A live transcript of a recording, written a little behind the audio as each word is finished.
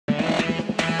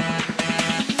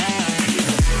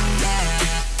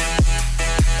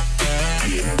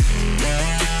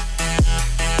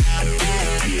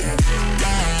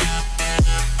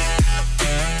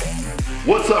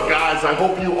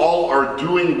hope you all are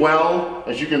doing well.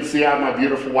 As you can see, I have my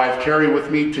beautiful wife Carrie with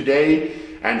me today,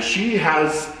 and she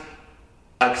has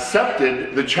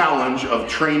accepted the challenge of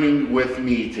training with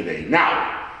me today.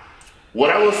 Now, what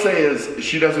I will say is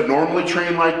she doesn't normally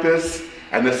train like this,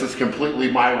 and this is completely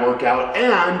my workout.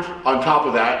 And on top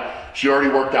of that, she already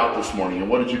worked out this morning. And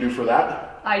what did you do for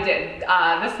that? I did.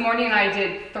 This morning I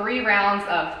did 3 rounds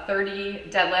of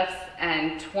 30 deadlifts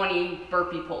and 20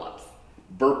 burpee pull-ups.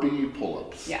 Burpee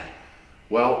pull-ups. Yeah.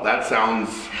 Well, that sounds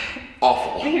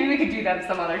awful. Maybe we could do that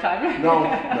some other time.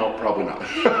 No, probably not.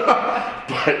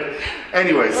 But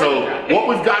anyway, so what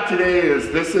we've got today is,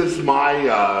 this is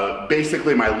my,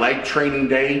 basically my leg training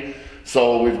day.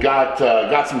 So we've got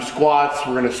some squats.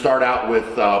 We're gonna start out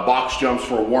with box jumps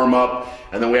for a warm up,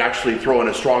 and then we actually throw in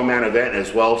a strongman event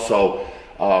as well. So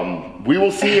we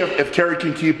will see if Carrie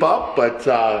can keep up, but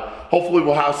hopefully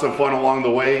we'll have some fun along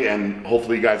the way, and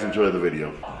hopefully you guys enjoy the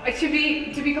video. To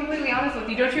be completely honest with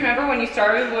you, don't you remember when you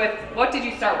started with, what did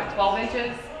you start with, 12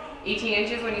 inches, 18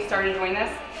 inches when you started doing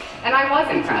this? And I was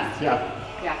impressed. Yeah.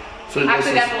 So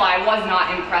actually, that's a lie. I was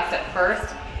not impressed at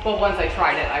first, but once I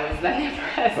tried it, I was then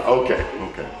impressed. Okay.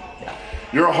 Yeah.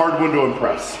 You're a hard one to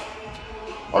impress.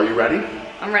 Are you ready?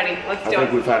 I'm ready. Let's do it. I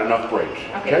think we've had enough break.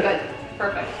 Okay, good.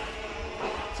 Perfect.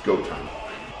 It's go time.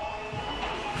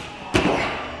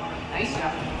 Nice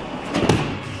job.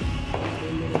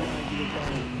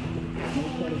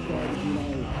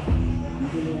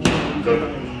 Good.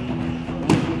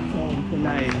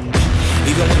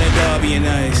 Even when a dog being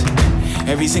nice,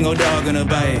 every single dog gonna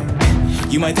bite.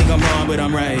 You might think I'm wrong, but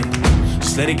I'm right.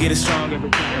 Just let it get as strong every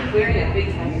time. We're in a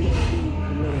big time.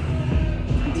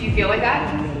 Do you feel like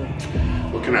that?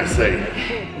 What can I say?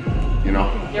 You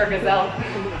know? You're a gazelle.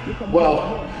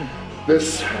 Well,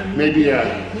 this may be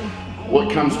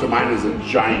what comes to mind is a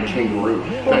giant kangaroo.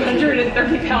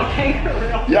 130-pound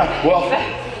kangaroo. Yeah, well,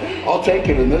 I'll take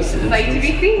it in this instance. Like to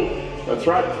be seen. That's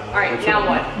right. All right, That's now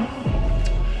right.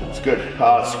 what? It's good.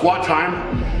 Squat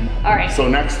time. All right. So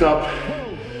next up,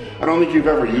 I don't think you've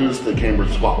ever used the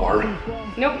Cambridge squat bar.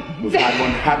 Nope. We've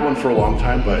had one for a long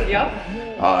time, but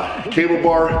cable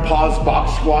bar, pause,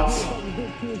 box squats.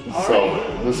 So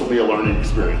this will be a learning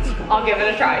experience. I'll give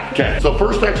it a try. Okay, so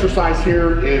first exercise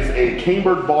here is a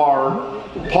cambered bar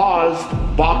paused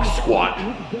box squat.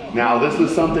 Now this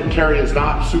is something Carrie is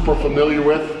not super familiar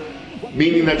with,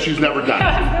 meaning that she's never done it.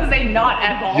 I was gonna say not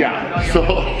at all. Yeah,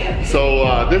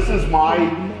 so this is my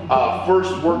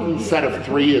first working set of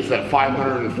 3. It's at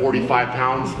 545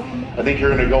 pounds. I think you're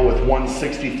gonna go with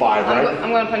 165, right?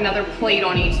 I'm gonna put another plate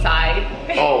on each side.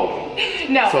 Oh.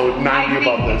 No. So 90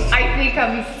 above this. I think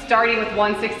I'm starting with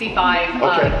 165.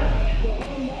 Okay.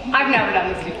 I've never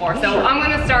done this before, so sure. I'm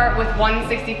gonna start with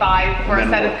 165 for a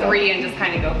set of 3 and just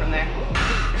kind of go from there.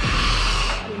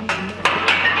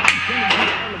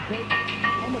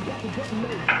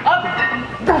 Up.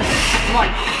 Come on.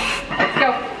 Let's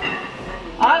go.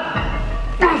 Up.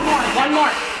 One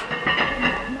more.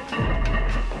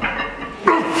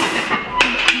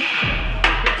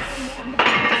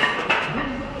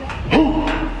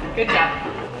 Good job.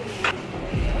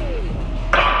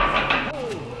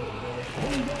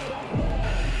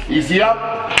 Easy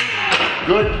up.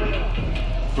 Good.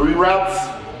 3 reps.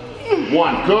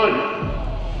 1. Good.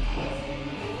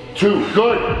 2.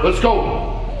 Good. Let's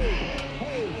go.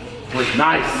 3.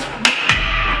 Nice.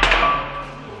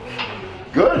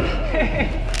 Good.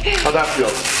 How'd that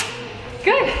feel?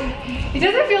 Good. It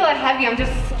doesn't feel that heavy. I'm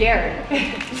just scared.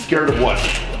 Scared of what?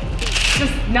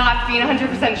 Just not being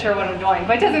 100% sure what I'm doing,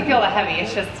 but it doesn't feel that heavy.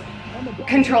 It's just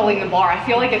controlling the bar. I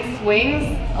feel like it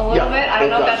swings a little bit. I don't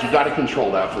know if that's, you got to control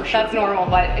that for sure. That's normal,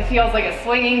 but it feels like it's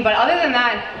swinging. But other than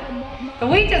that, the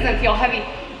weight doesn't feel heavy.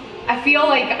 I feel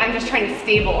like I'm just trying to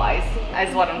stabilize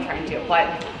is what I'm trying to do, but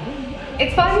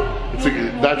it's fun.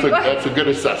 That's a good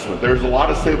assessment. There's a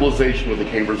lot of stabilization with the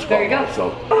Cambridge squat. There you go. Bar,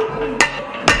 so.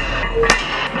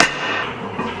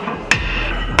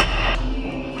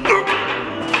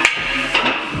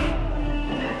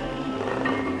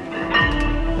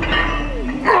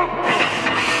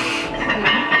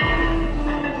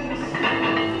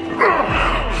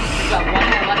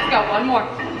 One more.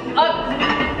 Up.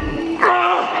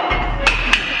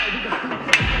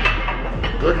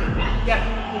 Good. Yeah.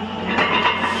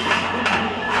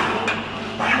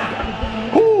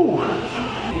 Woo.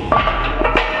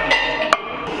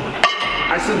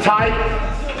 Nice and tight.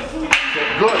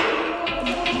 Good.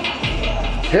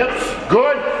 Hips.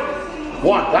 Good.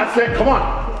 1. That's it. Come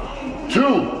on.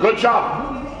 2. Good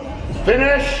job.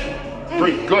 Finish.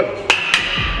 3. Good.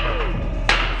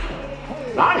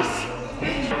 Nice.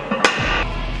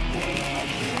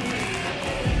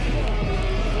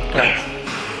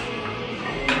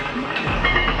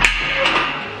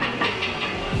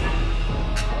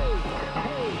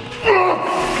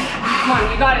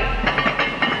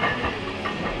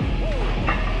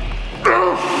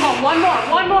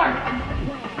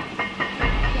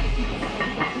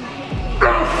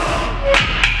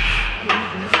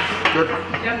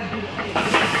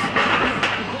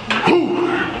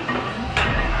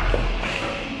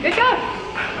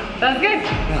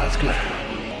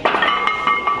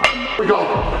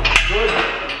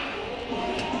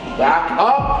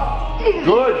 Up.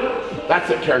 Good. That's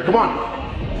it, Carrie. Come on.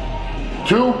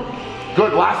 2.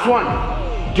 Good. Last one.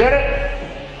 Get it.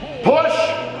 Push.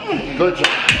 Good job.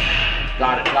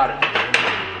 Got it. Got it.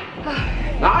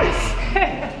 Nice.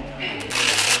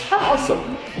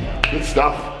 Awesome. Good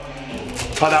stuff.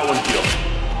 How'd that one feel?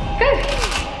 Good.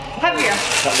 Heavier.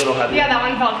 A little heavier. Yeah, that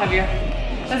one felt heavier.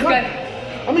 That's good.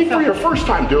 I mean, for your first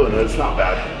time doing it, it's not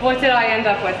bad. What did I end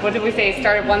up with? What did we say?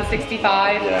 Start at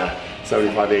 165? Yeah.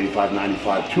 75, 85,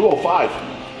 95, 205.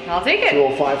 I'll take it.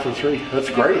 205 for 3. That's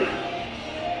great.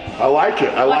 I like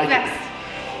it. I like What's next?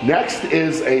 it. Next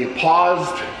is a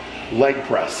paused leg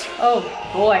press. Oh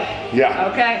boy. Yeah.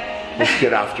 Okay. Let's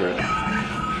get after it.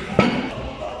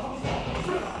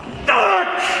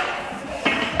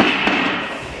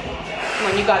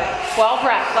 Come on, you got it. 12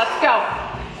 reps. Let's go.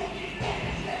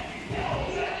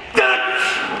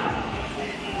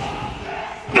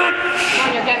 Come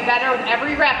on, you're getting better with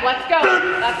every rep. Let's go.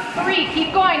 That's 3.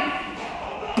 Keep going.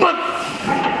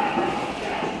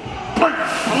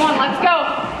 Come on, let's go.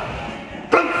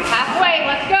 Halfway,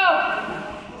 let's go.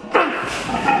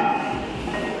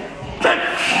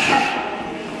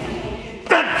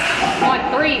 Come on,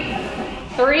 3.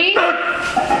 3.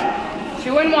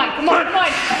 2 and 1. Come on, come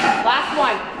on. Last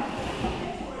one.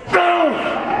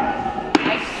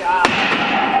 Nice job.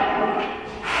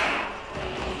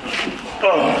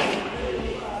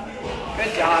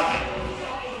 Good job.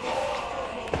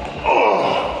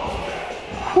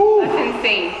 That's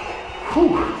insane.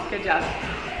 Good job.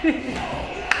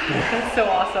 That's so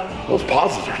awesome. Those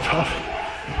pauses are tough,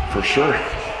 for sure.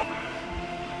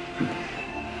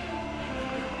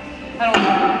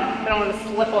 I don't want to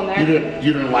slip on there.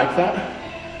 You didn't like that?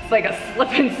 It's like a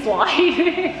slip and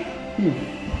slide.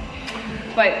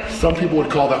 But Some people would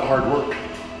call that hard work.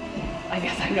 I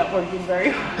guess I'm not working very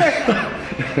hard.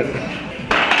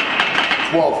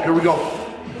 12, here we go.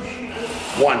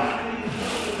 1,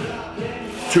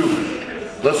 2,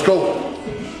 let's go.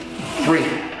 3,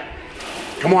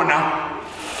 come on now.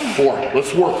 4,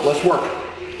 let's work. 5,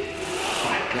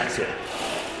 that's it.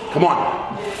 Come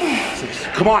on. 6,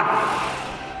 come on.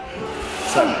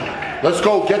 7, let's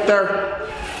go, get there.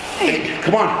 8,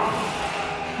 come on.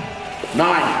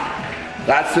 9,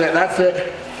 that's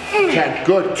it. 10,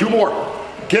 good, 2 more.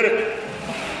 Get it.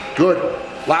 Good,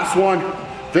 last one.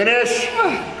 Finish.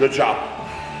 Good job.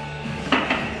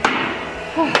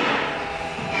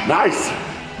 Nice.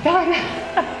 Done.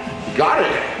 Got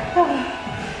it.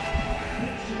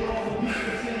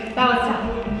 That was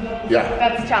tough. Yeah.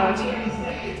 That's challenging.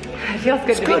 It feels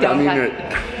good to good. be done. I mean, with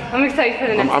that. I'm excited for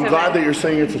the next I'm glad event. that you're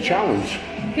saying it's a challenge,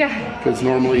 Yeah. because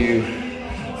normally you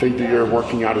think that your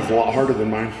working out is a lot harder than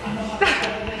mine.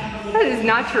 That is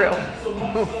not true.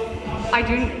 I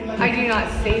do not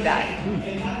say that.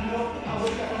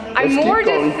 I Let's keep more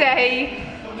going. just say,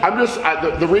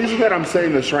 the reason that I'm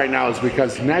saying this right now is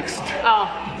because next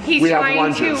he's we have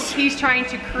trying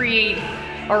to create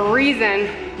a reason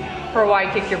for why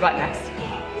I kick your butt next.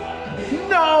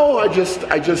 No, I just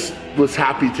was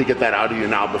happy to get that out of you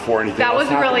now before anything That else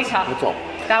was really happens. tough. That's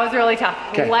all. That was really tough.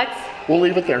 Okay. We'll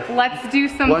leave it there. Let's do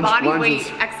some body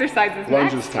weight exercises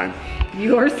Lunges next. time.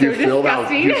 You are so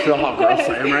disgusting. Do you feel how gross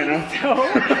I am right now? So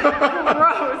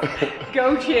gross.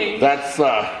 Go change.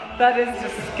 That is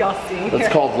disgusting. That's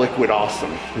called liquid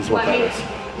awesome, is what that is.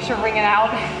 You should wring it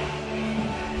out.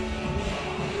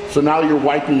 So now you're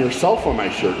wiping yourself on my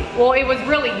shirt. Well, it was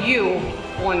really you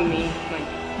on me. Like,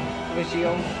 it was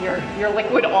you. Your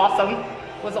liquid awesome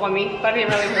was on me, but I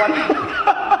didn't really want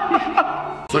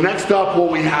it. So next up,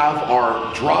 what we have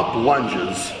are drop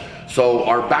lunges. So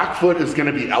our back foot is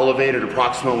gonna be elevated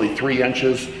approximately 3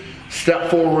 inches. Step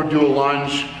forward, do a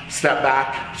lunge, step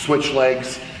back, switch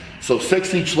legs. So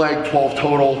 6 each leg, 12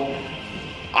 total.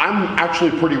 I'm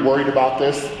actually pretty worried about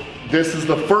this. This is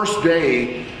the first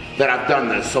day that I've done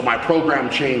this. So my program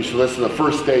changed, so this is the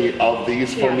first day of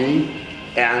these for me.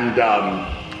 And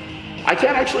I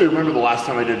can't actually remember the last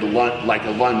time I did a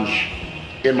lunge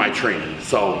in my training,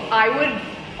 so. I would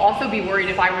also be worried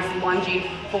if I was lunging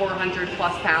 400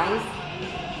 plus pounds.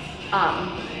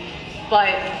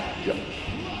 But Yep.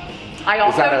 I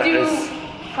also do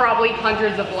probably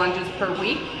hundreds of lunges per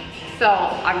week. So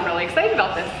I'm really excited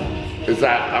about this. Is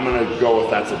that, I'm gonna go with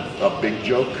that's a big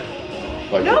joke?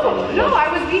 Like No, if I'm gonna no, lunge?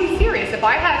 I was being serious. If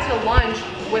I had to lunge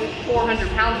with 400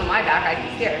 pounds on my back, I'd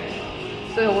be scared.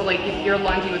 So like if you're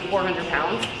lunging with 400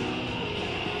 pounds,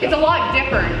 it's a lot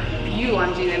different you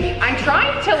lunging than me. I'm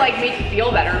trying to like make you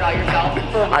feel better about yourself.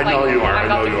 For, I know you are, I'm I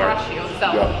know about to you are. crush you,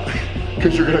 so. Yeah.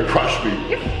 Because you're gonna crush me.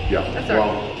 Yeah. That's all right.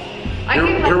 Well, I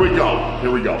can here we help. go.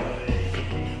 Here we go.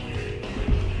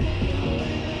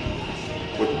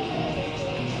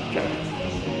 Okay.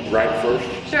 Right first.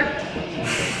 Sure.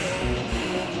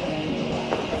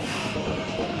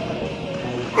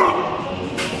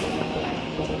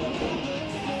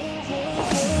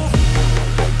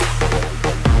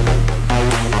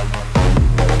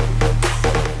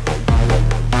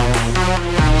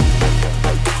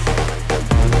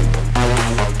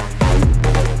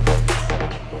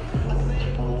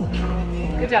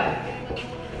 Good job.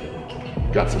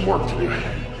 Got some work to do.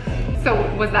 So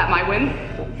was that my win?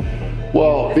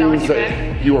 Well, Is that being what you that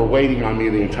did? you were waiting on me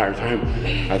the entire time,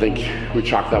 I think we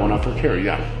chalked that one up for Carrie,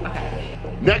 yeah. Okay.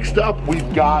 Next up,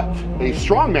 we've got a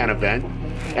strongman event,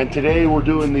 and today we're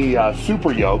doing the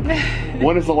super yoke.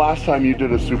 When is the last time you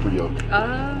did a super yoke?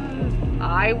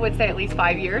 I would say at least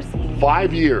 5 years.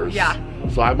 5 years. Yeah.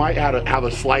 So I might have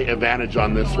a slight advantage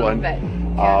on this little one. bit.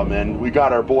 And we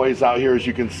got our boys out here, as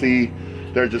you can see.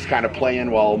 They're just kind of playing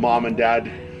while mom and dad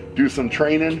do some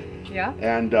training. Yeah.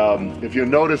 And if you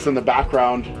notice in the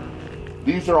background,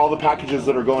 these are all the packages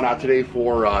that are going out today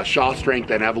for Shaw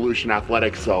Strength and Evolution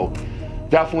Athletics. So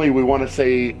definitely we want to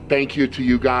say thank you to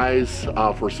you guys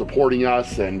for supporting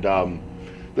us, and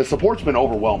the support's been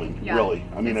overwhelming, Yeah. really.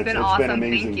 I mean, It's been been awesome.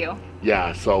 amazing. Thank you.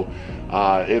 Yeah, so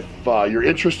if you're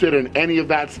interested in any of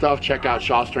that stuff, check out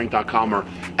shawstrength.com or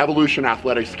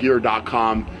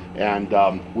evolutionathleticsgear.com,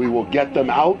 and we will get them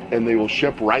out and they will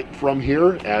ship right from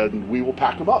here, and we will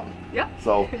pack them up. Yeah.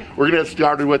 So we're gonna get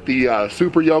started with the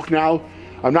super yoke now.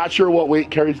 I'm not sure what weight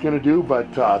Carrie's gonna do, but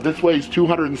this weighs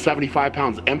 275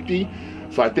 pounds empty,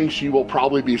 so I think she will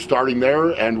probably be starting there,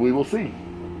 and we will see.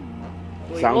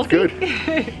 Sounds good.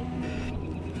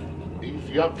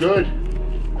 Easy up, good.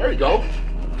 There you go.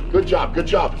 Good job, good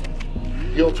job.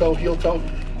 Heel toe, heel toe.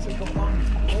 Come on.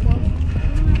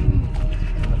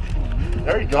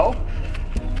 There you go.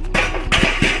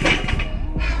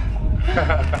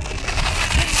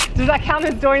 Does that count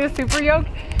as doing a super yoke?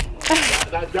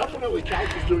 That definitely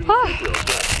counts as doing the super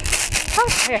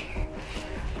yoke, yeah. Okay.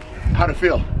 How'd it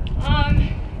feel?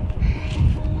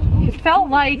 It felt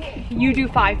like you do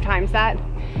 5 times that.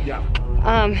 Yeah.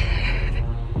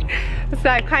 So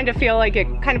I kind of feel like it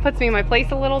kind of puts me in my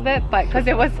place a little bit, but because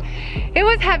it was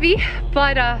heavy,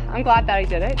 but I'm glad that I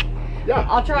did it. Yeah.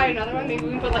 I'll try another one. Maybe we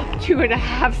can put like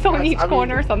 2.5 on each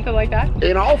corner or something like that.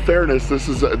 In all fairness, this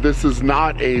is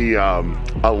not a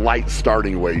light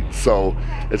starting weight, so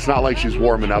it's not like she's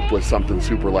warming up with something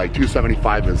super light.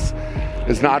 275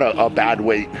 is not a bad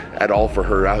weight at all for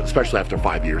her, especially after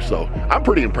 5 years. So I'm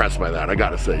pretty impressed by that, I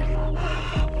gotta say.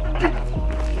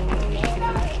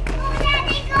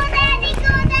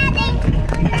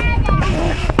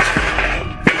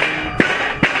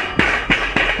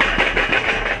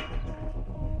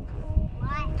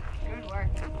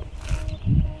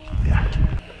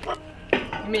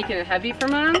 Making it heavy for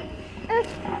mom?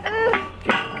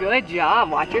 Good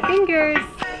job. Watch your fingers.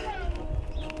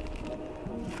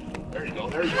 There you go,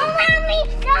 there you Go, go. mommy!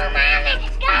 Go, mommy!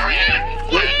 Go, mommy!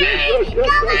 Good, good, good, Go,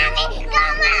 good. mommy! Go,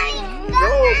 mommy! Go,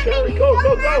 Carrie, go,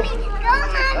 go, go. Go,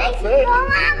 mommy! That's it. Go,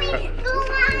 mommy! Go,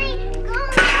 mommy! Go,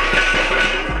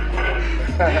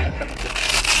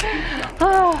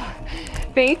 Oh,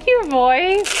 thank you,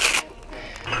 boys.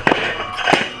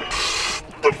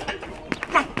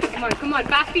 Come on,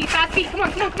 fast feet, come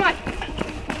on.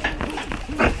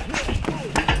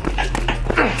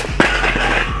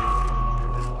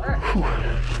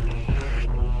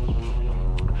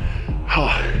 Oh,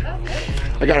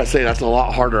 I gotta say, that's a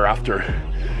lot harder after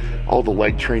all the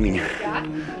leg training. Yeah?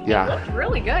 Yeah,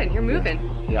 Really good. You're moving.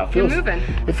 yeah. It You're feels, moving.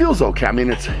 It feels okay. I mean,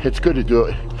 it's good to do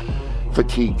it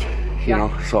fatigued, you Yeah.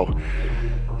 know. So,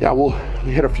 yeah, we'll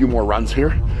hit a few more runs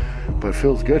here, but it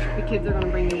feels good. The kids are gonna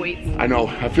bring the weights. I know.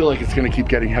 I feel like it's gonna keep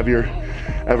getting heavier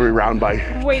every round by.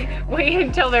 Wait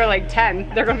until they're like 10.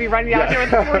 They're gonna be running out here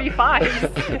with the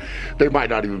 45s. They might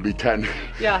not even be 10.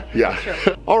 Yeah. Yeah. Sure.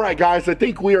 All right, guys. I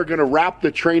think we are gonna wrap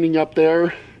the training up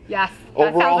there. Yes. That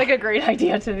Overall- sounds like a great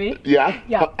idea to me. Yeah.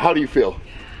 Yeah. How do you feel?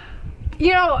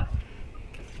 You know,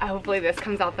 hopefully this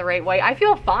comes out the right way. I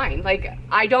feel fine. Like,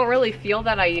 I don't really feel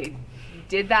that I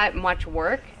did that much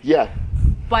work, Yeah.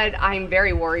 but I'm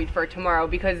very worried for tomorrow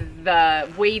because the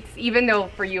weights, even though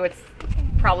for you it's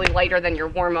probably lighter than your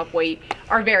warm-up weight,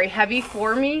 are very heavy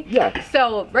for me. Yeah.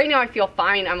 So right now I feel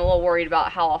fine. I'm a little worried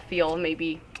about how I'll feel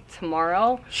maybe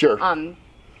tomorrow. Sure.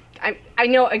 I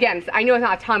know, again, I know it's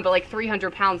not a ton, but like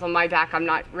 300 pounds on my back, I'm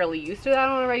not really used to that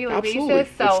on a regular Absolutely.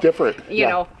 basis. So It's different. You Yeah.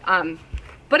 know,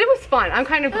 but it was fun. I'm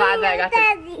kind of glad that I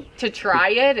got to try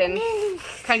it and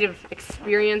kind of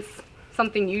experience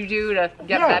something you do to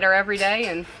get Yeah. better every day.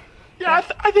 And Yeah,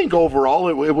 I think overall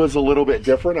it was a little bit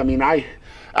different. I mean, I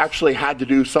actually had to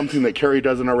do something that Carrie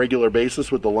does on a regular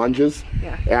basis with the lunges.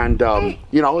 Yeah. And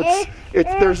you know, it's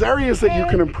there's areas that you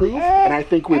can improve, and I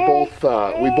think we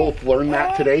both learned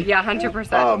that today. Yeah,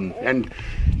 100%. And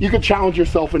you can challenge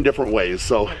yourself in different ways.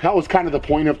 So that was kind of the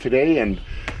point of today, and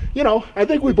you know, I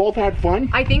think we both had fun.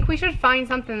 I think we should find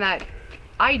something that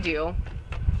I do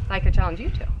that I could challenge you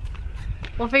to.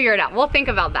 We'll figure it out. We'll think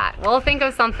about that. We'll think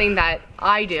of something that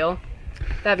I do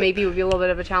that maybe would be a little bit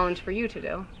of a challenge for you to do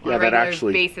on Yeah, a that regular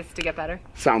actually basis to get better.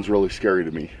 Sounds really scary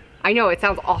to me. I know, it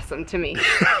sounds awesome to me.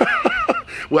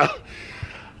 Well,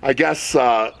 I guess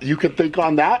you can think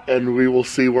on that, and we will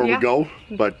see where we go.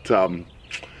 But I'm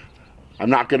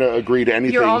not going to agree to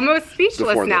anything. You're almost speechless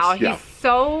before now. this. Yeah. He's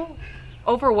so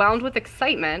overwhelmed with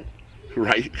excitement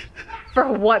Right. for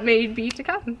what may be to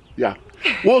come. Yeah.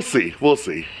 We'll see. We'll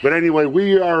see. But anyway,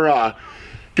 we are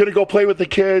going to go play with the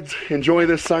kids, enjoy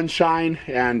this sunshine,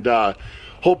 and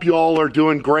hope you all are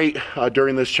doing great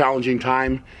during this challenging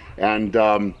time.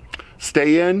 And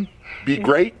stay in, be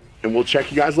great, and we'll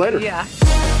check you guys later. Yeah.